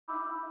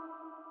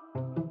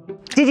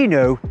Did you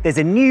know there's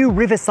a new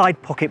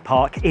Riverside Pocket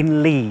Park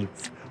in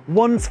Leeds?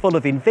 Once full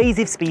of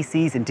invasive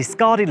species and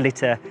discarded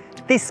litter,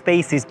 this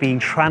space is being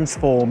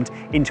transformed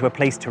into a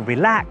place to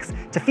relax,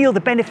 to feel the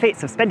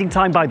benefits of spending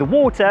time by the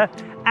water,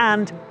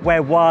 and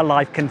where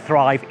wildlife can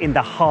thrive in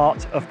the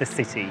heart of the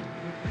city.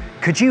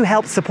 Could you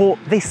help support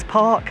this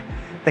park?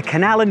 The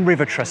Canal and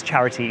River Trust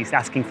charity is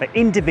asking for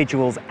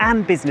individuals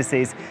and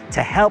businesses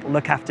to help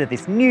look after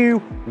this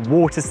new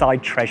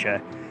waterside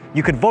treasure.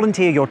 You could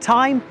volunteer your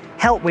time,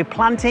 help with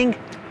planting,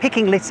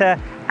 picking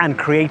litter, and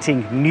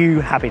creating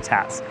new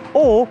habitats.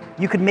 Or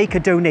you could make a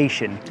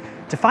donation.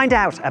 To find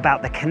out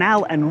about the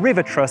Canal and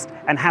River Trust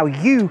and how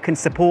you can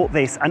support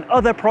this and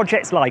other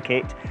projects like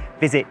it,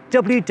 visit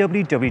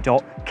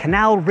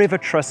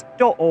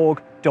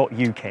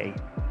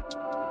www.canalrivertrust.org.uk.